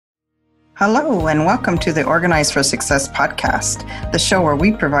Hello, and welcome to the Organize for Success podcast, the show where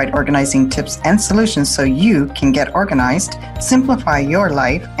we provide organizing tips and solutions so you can get organized, simplify your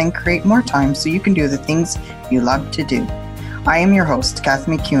life, and create more time so you can do the things you love to do. I am your host,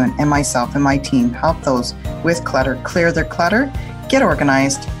 Kathy McEwen, and myself and my team help those with clutter clear their clutter, get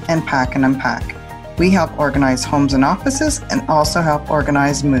organized, and pack and unpack. We help organize homes and offices and also help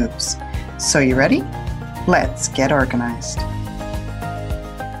organize moves. So you ready? Let's get organized.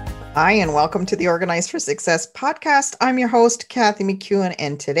 Hi, and welcome to the Organize for Success podcast. I'm your host, Kathy McEwen,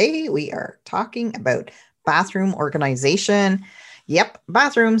 and today we are talking about bathroom organization. Yep,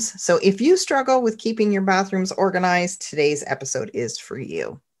 bathrooms. So if you struggle with keeping your bathrooms organized, today's episode is for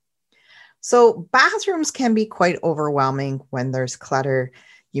you. So bathrooms can be quite overwhelming when there's clutter.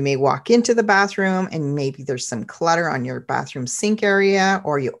 You may walk into the bathroom and maybe there's some clutter on your bathroom sink area,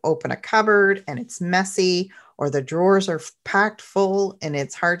 or you open a cupboard and it's messy, or the drawers are packed full and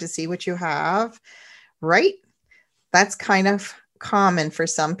it's hard to see what you have, right? That's kind of common for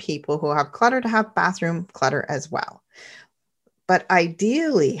some people who have clutter to have bathroom clutter as well. But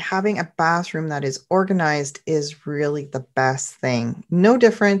ideally, having a bathroom that is organized is really the best thing. No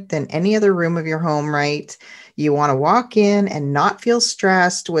different than any other room of your home, right? You want to walk in and not feel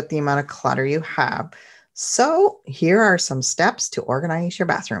stressed with the amount of clutter you have. So here are some steps to organize your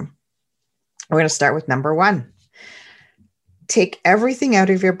bathroom. We're going to start with number one. Take everything out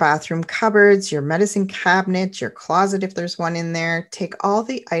of your bathroom cupboards, your medicine cabinet, your closet if there's one in there. Take all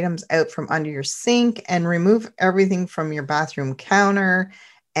the items out from under your sink and remove everything from your bathroom counter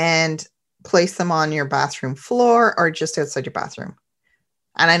and place them on your bathroom floor or just outside your bathroom.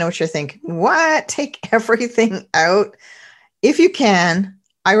 And I know what you're thinking. What? Take everything out? If you can,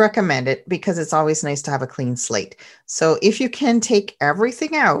 I recommend it because it's always nice to have a clean slate. So if you can take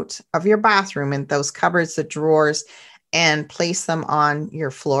everything out of your bathroom and those cupboards, the drawers, and place them on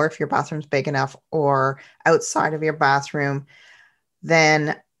your floor if your bathroom's big enough, or outside of your bathroom,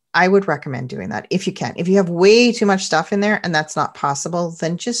 then I would recommend doing that if you can. If you have way too much stuff in there and that's not possible,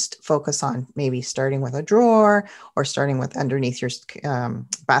 then just focus on maybe starting with a drawer or starting with underneath your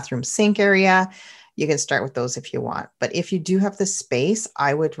bathroom sink area. You can start with those if you want. But if you do have the space,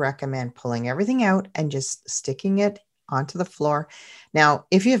 I would recommend pulling everything out and just sticking it onto the floor. Now,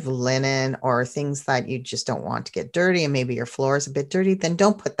 if you have linen or things that you just don't want to get dirty and maybe your floor is a bit dirty, then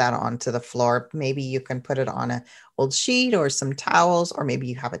don't put that onto the floor. Maybe you can put it on an old sheet or some towels, or maybe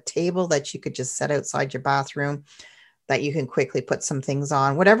you have a table that you could just set outside your bathroom that you can quickly put some things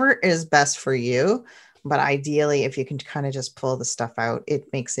on, whatever is best for you. But ideally, if you can kind of just pull the stuff out,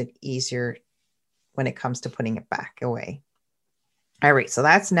 it makes it easier when it comes to putting it back away. All right, so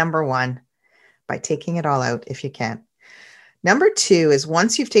that's number one, by taking it all out if you can. Number two is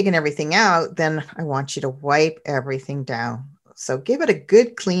once you've taken everything out, then I want you to wipe everything down. So give it a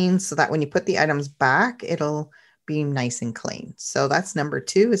good clean so that when you put the items back, it'll be nice and clean. So that's number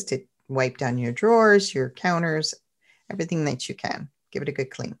two, is to wipe down your drawers, your counters, everything that you can. Give it a good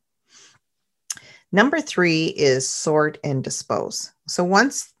clean. Number three is sort and dispose. So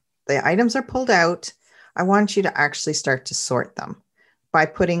once the items are pulled out, I want you to actually start to sort them by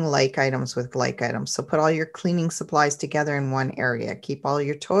putting like items with like items. So put all your cleaning supplies together in one area. Keep all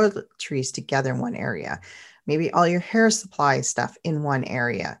your toiletries together in one area. Maybe all your hair supply stuff in one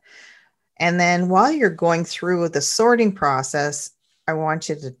area. And then while you're going through the sorting process, I want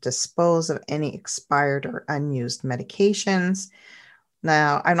you to dispose of any expired or unused medications.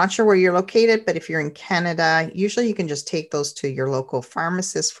 Now, I'm not sure where you're located, but if you're in Canada, usually you can just take those to your local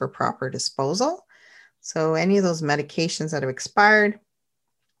pharmacist for proper disposal. So any of those medications that have expired,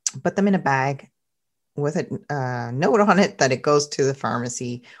 put them in a bag with a note on it that it goes to the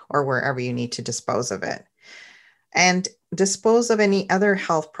pharmacy or wherever you need to dispose of it. And dispose of any other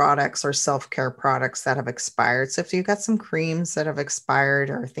health products or self-care products that have expired. So if you've got some creams that have expired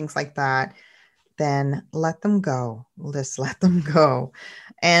or things like that, then let them go. Just let them go.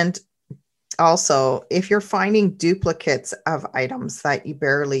 And also, if you're finding duplicates of items that you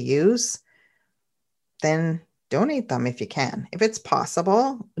barely use, then donate them if you can. If it's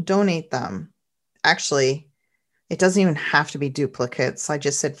possible, donate them. Actually, it doesn't even have to be duplicates. I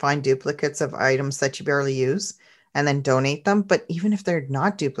just said find duplicates of items that you barely use and then donate them. But even if they're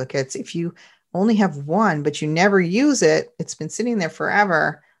not duplicates, if you only have one, but you never use it, it's been sitting there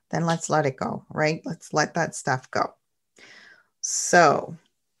forever, then let's let it go, right? Let's let that stuff go. So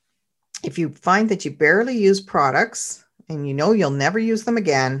if you find that you barely use products and you know you'll never use them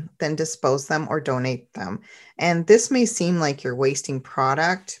again, then dispose them or donate them. And this may seem like you're wasting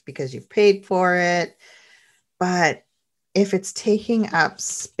product because you've paid for it, but if it's taking up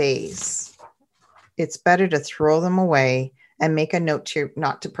space, it's better to throw them away and make a note to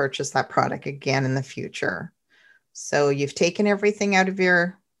not to purchase that product again in the future. So you've taken everything out of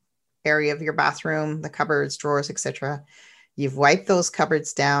your area of your bathroom, the cupboards, drawers, etc. You've wiped those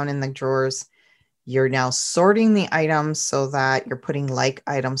cupboards down in the drawers. You're now sorting the items so that you're putting like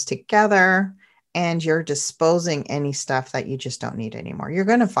items together, and you're disposing any stuff that you just don't need anymore. You're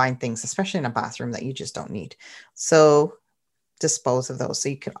going to find things, especially in a bathroom, that you just don't need. So dispose of those. So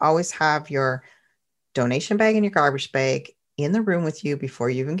you can always have your donation bag and your garbage bag in the room with you before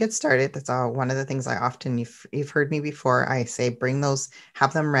you even get started. That's all one of the things I often, you've heard me before, I say, bring those,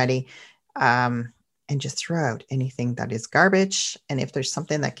 have them ready, and just throw out anything that is garbage. And if there's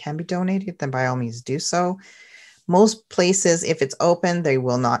something that can be donated, then by all means do so. Most places, if it's open, they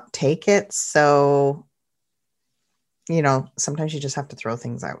will not take it. So, sometimes you just have to throw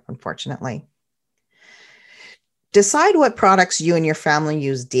things out, unfortunately. Decide what products you and your family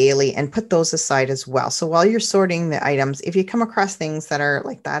use daily and put those aside as well. So while you're sorting the items, if you come across things that are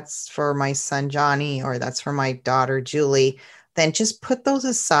like, that's for my son, Johnny, or that's for my daughter, Julie, then just put those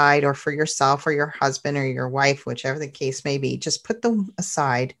aside, or for yourself or your husband or your wife, whichever the case may be, just put them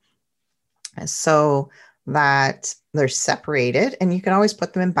aside so that they're separated. And you can always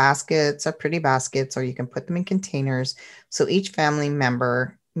put them in baskets or pretty baskets, or you can put them in containers. So each family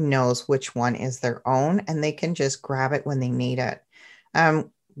member knows which one is their own, and they can just grab it when they need it.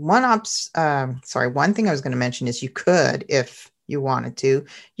 One thing I was going to mention is you could, if you wanted to,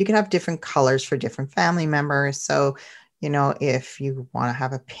 you can have different colors for different family members. So, if you want to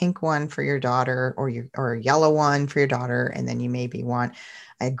have a pink one for your daughter, or a yellow one for your daughter, and then you maybe want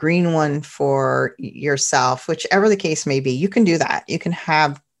a green one for yourself, whichever the case may be, you can do that. You can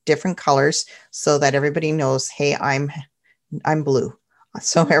have different colors so that everybody knows, hey, I'm blue.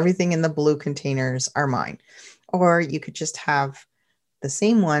 So everything in the blue containers are mine. Or you could just have the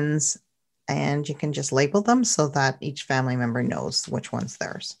same ones, and you can just label them so that each family member knows which one's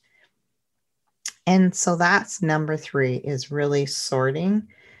theirs. And so that's number 3, is really sorting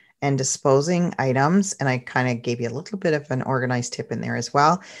and disposing items. And I kind of gave you a little bit of an organized tip in there as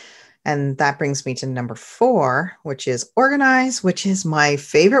well. And that brings me to number 4, which is organize, which is my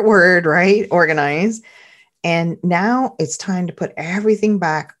favorite word, right? Organize. And now it's time to put everything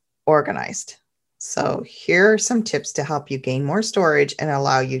back organized. So here are some tips to help you gain more storage and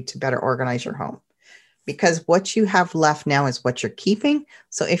allow you to better organize your home. Because what you have left now is what you're keeping.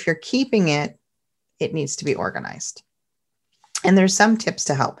 So if you're keeping it, it needs to be organized. And there's some tips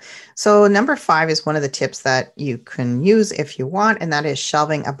to help. So number 5 is one of the tips that you can use if you want, and that is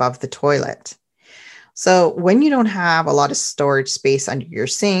shelving above the toilet. So when you don't have a lot of storage space under your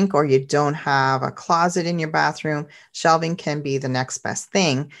sink, or you don't have a closet in your bathroom, shelving can be the next best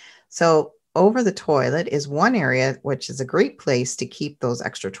thing. So over the toilet is one area, which is a great place to keep those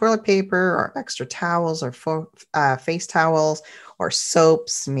extra toilet paper or extra towels or face towels or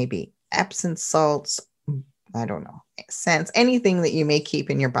soaps, maybe Epsom salts, I don't know, scents, anything that you may keep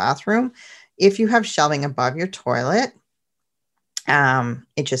in your bathroom. If you have shelving above your toilet,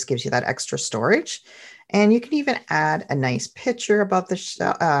 it just gives you that extra storage. And you can even add a nice picture above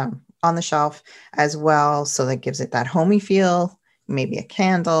the on the shelf as well. So that gives it that homey feel, maybe a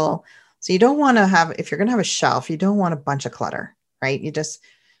candle. So you don't want to have, if you're going to have a shelf, you don't want a bunch of clutter, right?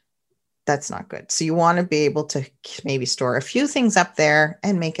 That's not good. So you want to be able to maybe store a few things up there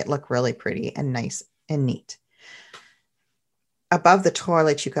and make it look really pretty and nice and neat. Above the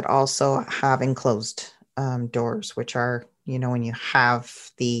toilet, you could also have enclosed doors, which are, when you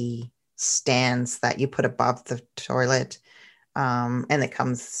have the stands that you put above the toilet, and it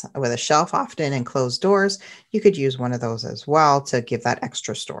comes with a shelf often and closed doors, you could use one of those as well to give that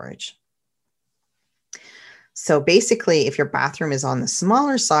extra storage. So basically, if your bathroom is on the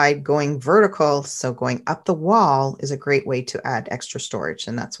smaller side, going vertical, so going up the wall, is a great way to add extra storage.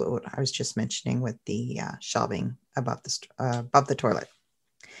 And that's what I was just mentioning with the shelving above the toilet.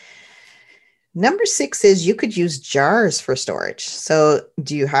 Number 6 is you could use jars for storage. So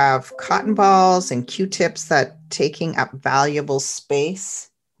do you have cotton balls and Q-tips that taking up valuable space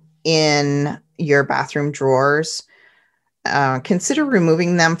in your bathroom drawers? Consider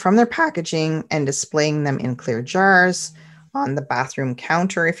removing them from their packaging and displaying them in clear jars on the bathroom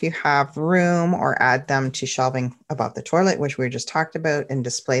counter if you have room, or add them to shelving above the toilet, which we just talked about, and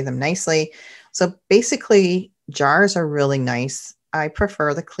display them nicely. So basically, jars are really nice. I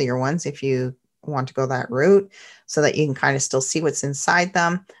prefer the clear ones if you want to go that route, so that you can kind of still see what's inside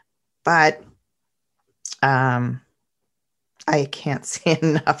them. But I can't say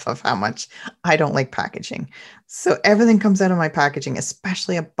enough of how much I don't like packaging. So everything comes out of my packaging,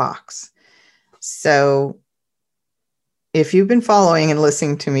 especially a box. So If you've been following and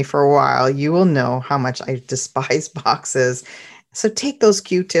listening to me for a while, you will know how much I despise boxes. So take those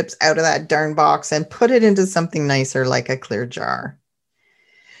Q-tips out of that darn box and put it into something nicer like a clear jar.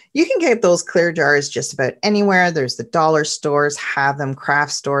 You can get those clear jars just about anywhere. There's the dollar stores have them,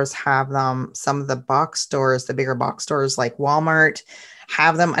 craft stores have them. Some of the box stores, the bigger box stores like Walmart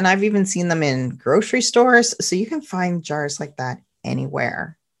have them. And I've even seen them in grocery stores. So you can find jars like that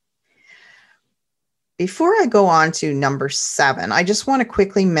anywhere. Before I go on to number 7, I just want to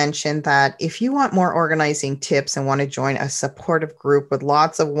quickly mention that if you want more organizing tips and want to join a supportive group with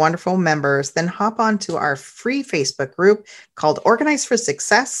lots of wonderful members, then hop on to our free Facebook group called Organize for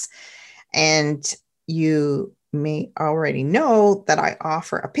Success. And you may already know that I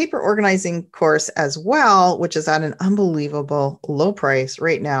offer a paper organizing course as well, which is at an unbelievable low price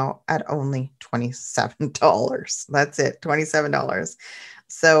right now at only $27. That's it, $27.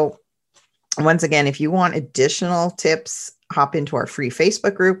 So once again, if you want additional tips, hop into our free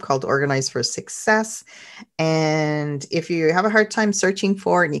Facebook group called Organize for Success. And if you have a hard time searching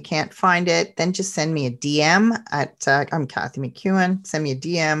for it and you can't find it, then just send me a DM at, I'm Kathy McEwen, send me a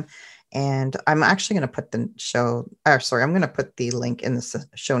DM. And I'm actually going to put I'm going to put the link in the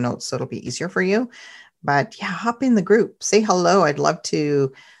show notes so it'll be easier for you. But yeah, hop in the group, say hello. I'd love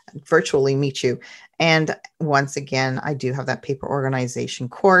to virtually meet you. And once again, I do have that paper organization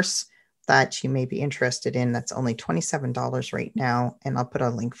course that you may be interested in. That's only $27 right now. And I'll put a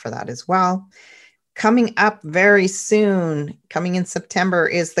link for that as well. Coming up very soon, coming in September,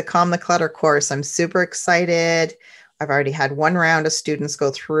 is the Calm the Clutter course. I'm super excited. I've already had one round of students go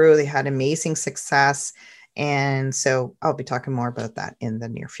through. They had amazing success. And so I'll be talking more about that in the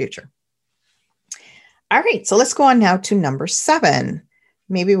near future. All right, so let's go on now to number 7.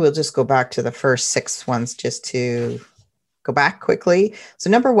 Maybe we'll just go back to the first 6 ones just to go back quickly. So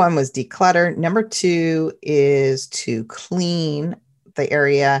number 1 was declutter. Number 2 is to clean the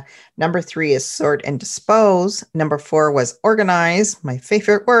area. Number 3 is sort and dispose. Number 4 was organize, my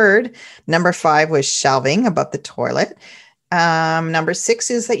favorite word. Number 5 was shelving above the toilet. Number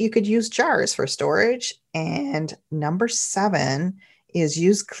 6 is that you could use jars for storage. And number 7 is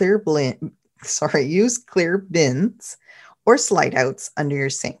use clear bins or slide outs under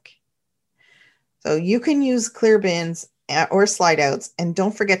your sink. So you can use clear bins or slide outs, and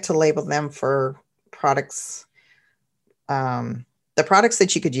don't forget to label them for products. The products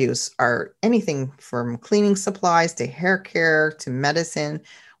that you could use are anything from cleaning supplies to hair care to medicine,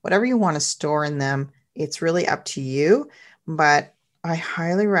 whatever you want to store in them. It's really up to you, but I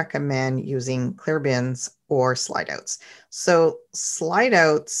highly recommend using clear bins or slide outs. So slide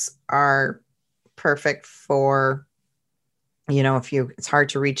outs are perfect for, if it's hard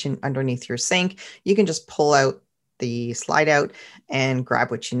to reach in underneath your sink, you can just pull out the slide out and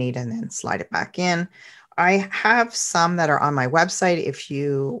grab what you need and then slide it back in. I have some that are on my website. If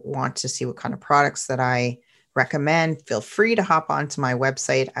you want to see what kind of products that I recommend, feel free to hop onto my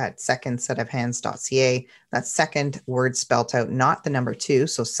website at secondsetofhands.ca. That's second word spelled out, not the number 2.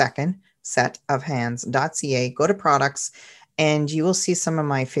 So secondsetofhands.ca. Go to products and you will see some of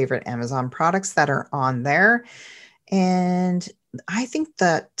my favorite Amazon products that are on there. And I think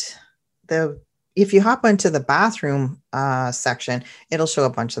that if you hop into the bathroom section, it'll show a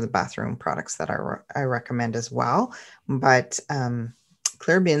bunch of the bathroom products that I recommend as well. But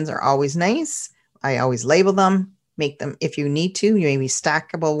clear bins are always nice. I always label them, make them, if you need to, you maybe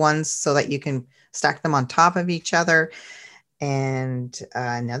stackable ones so that you can stack them on top of each other. And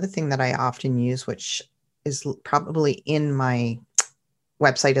another thing that I often use, which is probably in my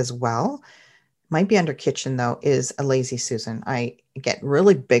website as well, might be under kitchen though, is a Lazy Susan. I get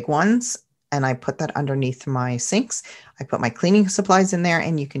really big ones and I put that underneath my sinks. I put my cleaning supplies in there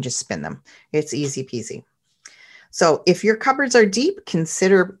and you can just spin them. It's easy peasy. So if your cupboards are deep,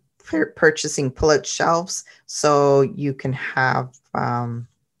 consider purchasing pull-out shelves so you can have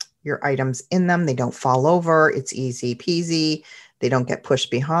your items in them. They don't fall over. It's easy peasy. They don't get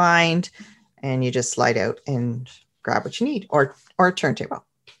pushed behind and you just slide out and grab what you need, or a turntable.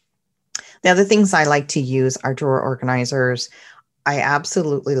 The other things I like to use are drawer organizers. I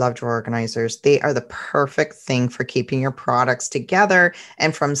absolutely love drawer organizers. They are the perfect thing for keeping your products together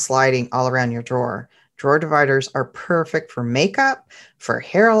and from sliding all around your drawer. Drawer dividers are perfect for makeup, for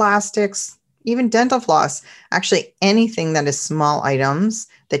hair elastics, even dental floss. Actually, anything that is small items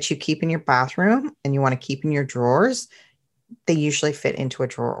that you keep in your bathroom and you want to keep in your drawers, they usually fit into a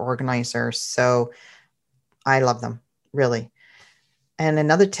drawer organizer. So I love them, really. And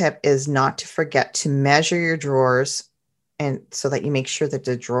another tip is not to forget to measure your drawers, and so that you make sure that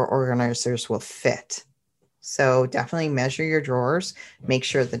the drawer organizers will fit. So definitely measure your drawers. Make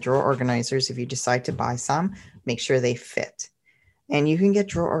sure the drawer organizers, if you decide to buy some, make sure they fit. And you can get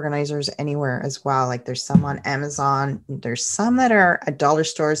drawer organizers anywhere as well. Like there's some on Amazon. There's some that are at dollar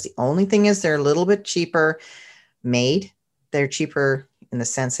stores. The only thing is they're a little bit cheaper made. They're cheaper in the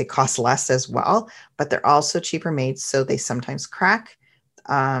sense they cost less as well, but they're also cheaper made. So they sometimes crack.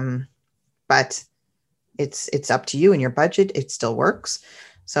 But it's up to you and your budget. It still works.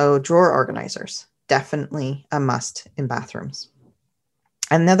 So drawer organizers, definitely a must in bathrooms.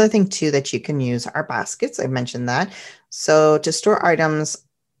 Another thing too that you can use are baskets. I mentioned that. So to store items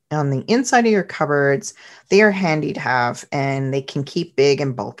on the inside of your cupboards, they are handy to have, and they can keep big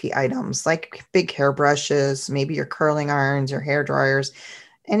and bulky items like big hairbrushes, maybe your curling irons, your hair dryers,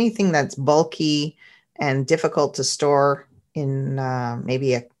 anything that's bulky and difficult to store in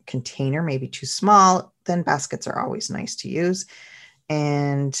maybe a container, maybe too small, then baskets are always nice to use.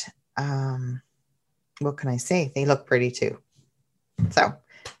 And what can I say? They look pretty too. So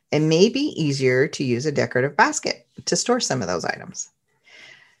it may be easier to use a decorative basket to store some of those items.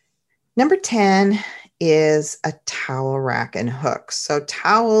 Number 10 is a towel rack and hooks. So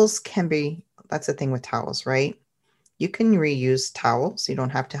towels can be, that's the thing with towels, right? You can reuse towels. You don't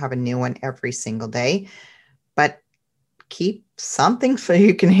have to have a new one every single day, but keep something so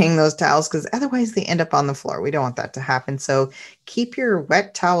you can hang those towels, because otherwise they end up on the floor. We don't want that to happen. So keep your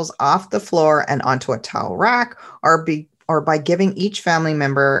wet towels off the floor and onto a towel rack, or by giving each family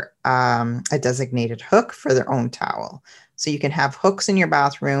member a designated hook for their own towel. So you can have hooks in your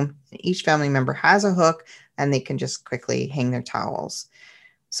bathroom. Each family member has a hook and they can just quickly hang their towels.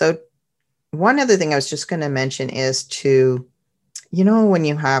 So one other thing I was just going to mention is to, when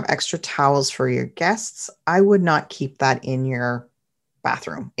you have extra towels for your guests, I would not keep that in your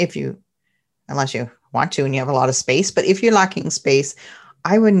bathroom unless you want to and you have a lot of space. But if you're lacking space,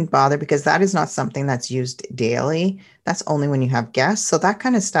 I wouldn't bother, because that is not something that's used daily. That's only when you have guests. So that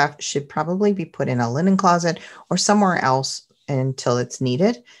kind of stuff should probably be put in a linen closet or somewhere else until it's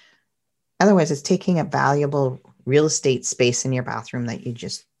needed. Otherwise, it's taking a valuable real estate space in your bathroom that you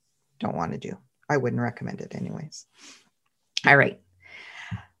just don't want to do. I wouldn't recommend it anyways. All right.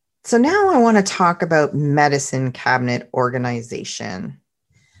 So now I want to talk about medicine cabinet organization.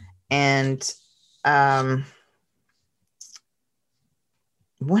 And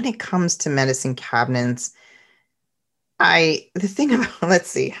when it comes to medicine cabinets, let's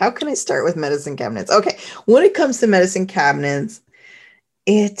see, how can I start with medicine cabinets? Okay, when it comes to medicine cabinets,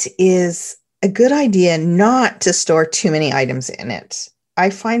 it is a good idea not to store too many items in it. I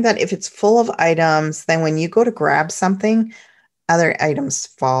find that if it's full of items, then when you go to grab something, other items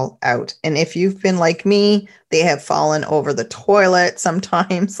fall out. And if you've been like me, they have fallen over the toilet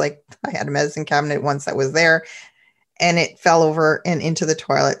sometimes. Like I had a medicine cabinet once that was there and it fell over and into the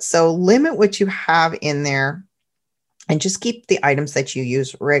toilet. So limit what you have in there and just keep the items that you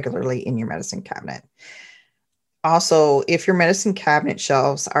use regularly in your medicine cabinet. Also, if your medicine cabinet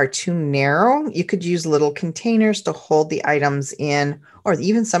shelves are too narrow, you could use little containers to hold the items in, or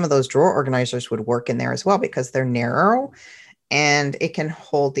even some of those drawer organizers would work in there as well because they're narrow and it can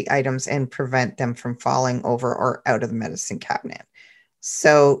hold the items and prevent them from falling over or out of the medicine cabinet.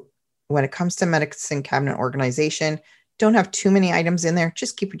 So when it comes to medicine cabinet organization, don't have too many items in there.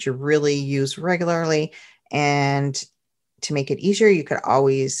 Just keep what you really use regularly. And to make it easier, you could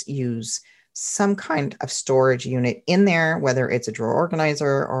always use some kind of storage unit in there, whether it's a drawer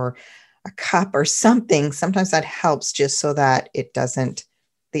organizer or a cup or something. Sometimes that helps just so that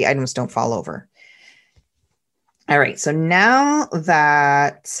the items don't fall over. All right, so now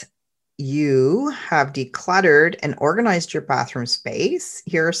that you have decluttered and organized your bathroom space,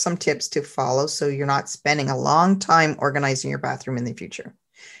 here are some tips to follow so you're not spending a long time organizing your bathroom in the future.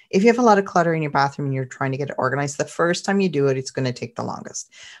 If you have a lot of clutter in your bathroom and you're trying to get it organized, the first time you do it, it's going to take the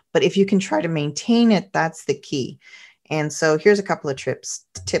longest. But if you can try to maintain it, that's the key. And so here's a couple of tips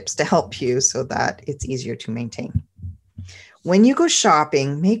to help you so that it's easier to maintain. When you go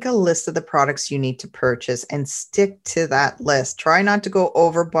shopping, make a list of the products you need to purchase and stick to that list. Try not to go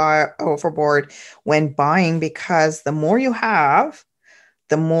overboard when buying, because the more you have,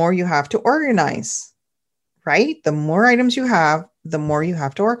 the more you have to organize, right? The more items you have, the more you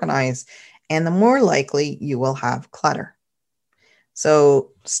have to organize, and the more likely you will have clutter.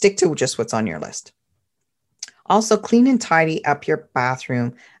 So stick to just what's on your list. Also, clean and tidy up your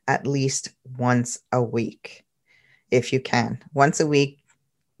bathroom at least once a week. If you can, once a week.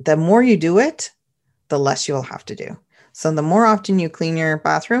 The more you do it, the less you'll have to do. So the more often you clean your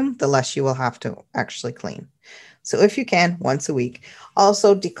bathroom, the less you will have to actually clean. So if you can, once a week.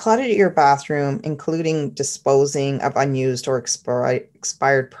 Also, declutter your bathroom, including disposing of unused or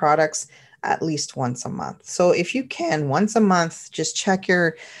expired products. at least once a month. So if you can, once a month, just check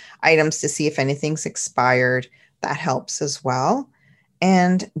your items to see if anything's expired. That helps as well.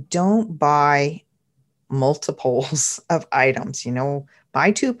 And don't buy multiples of items,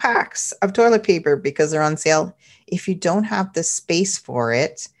 buy 2 packs of toilet paper because they're on sale. If you don't have the space for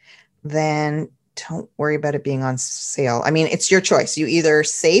it, then don't worry about it being on sale. I mean, it's your choice. You either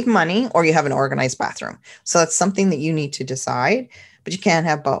save money or you have an organized bathroom. So that's something that you need to decide, but you can't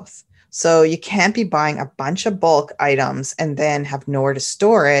have both. So you can't be buying a bunch of bulk items and then have nowhere to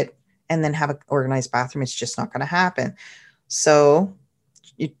store it and then have an organized bathroom. It's just not going to happen. So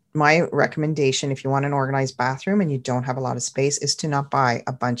my recommendation, if you want an organized bathroom and you don't have a lot of space, is to not buy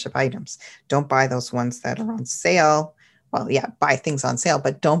a bunch of items. Don't buy those ones that are on sale. Well, yeah, buy things on sale,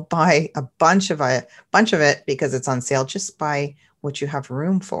 but don't buy a bunch of it because it's on sale. Just buy what you have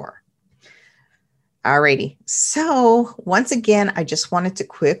room for. Alrighty. So once again, I just wanted to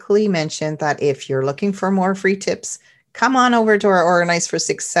quickly mention that if you're looking for more free tips, come on over to our Organize for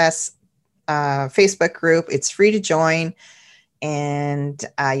Success Facebook group. It's free to join. And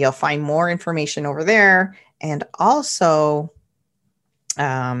you'll find more information over there. And also,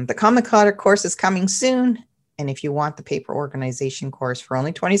 the Common Clutter course is coming soon. And if you want the paper organization course for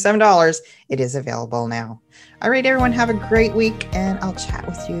only $27, it is available now. All right, everyone, have a great week, and I'll chat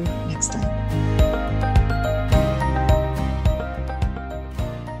with you next time.